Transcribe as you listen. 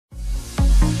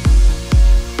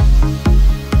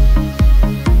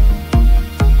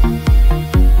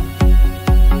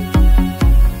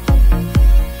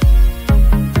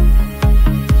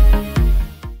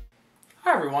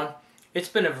It's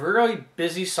been a really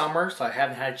busy summer, so I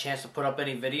haven't had a chance to put up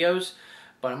any videos,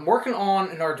 but I'm working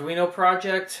on an Arduino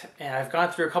project and I've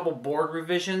gone through a couple board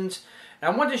revisions,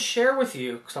 and I wanted to share with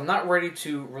you because I'm not ready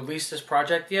to release this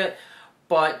project yet,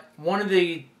 but one of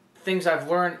the things I've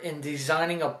learned in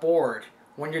designing a board,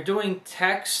 when you're doing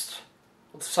text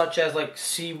such as like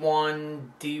C1,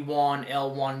 D1,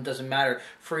 L1, doesn't matter,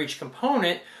 for each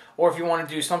component, or if you want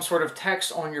to do some sort of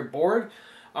text on your board,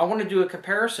 I want to do a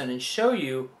comparison and show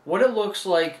you what it looks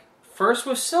like first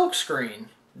with Silkscreen,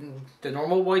 the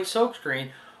normal white Silkscreen,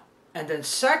 and then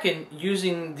second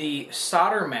using the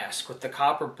Soldermask with the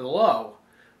copper below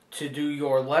to do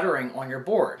your lettering on your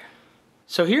board.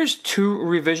 So here's two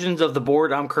revisions of the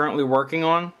board I'm currently working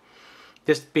on,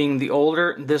 this being the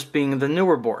older, this being the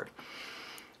newer board.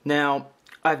 Now,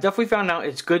 I've definitely found out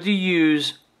it's good to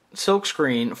use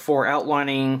Silkscreen for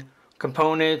outlining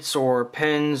components or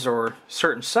pins or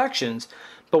certain sections,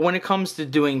 but when it comes to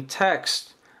doing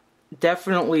text,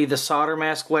 definitely the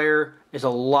Soldermask layer is a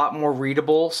lot more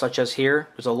readable, such as here.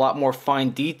 There's a lot more fine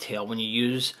detail when you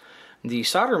use the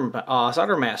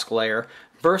Soldermask layer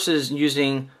versus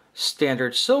using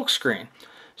standard Silkscreen,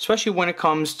 especially when it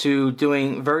comes to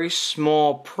doing very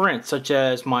small prints, such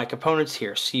as my components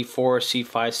here, C4, C5,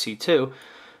 C2.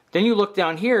 Then you look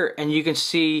down here and you can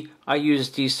see I use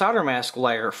the Soldermask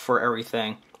layer for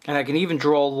everything, and I can even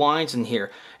draw lines in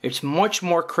here. It's much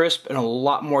more crisp and a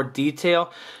lot more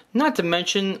detail. Not to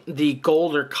mention the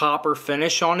gold or copper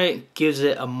finish on it gives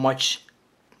it a much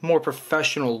more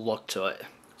professional look to it.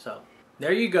 So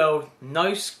there you go,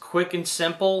 nice, quick and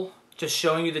simple, just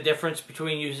showing you the difference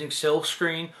between using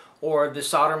Silkscreen or the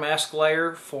Soldermask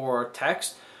layer for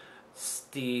text.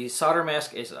 The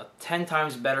Soldermask is a 10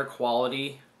 times better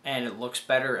quality, and it looks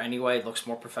better anyway, it looks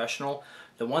more professional.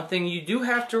 The one thing you do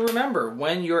have to remember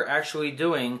when you're actually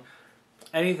doing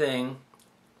anything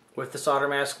with the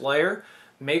Soldermask layer,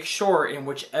 make sure in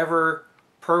whichever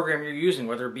program you're using,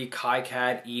 whether it be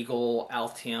KiCad, Eagle,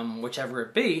 Altium, whichever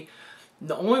it be,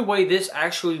 the only way this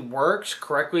actually works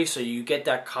correctly so you get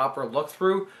that copper look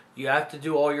through, you have to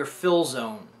do all your fill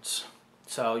zones.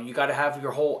 So you got to have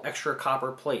your whole extra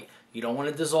copper plate. You don't want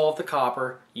to dissolve the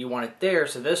copper, you want it there,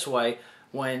 so this way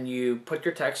when you put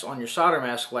your text on your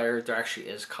Soldermask layer, there actually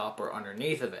is copper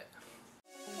underneath of it.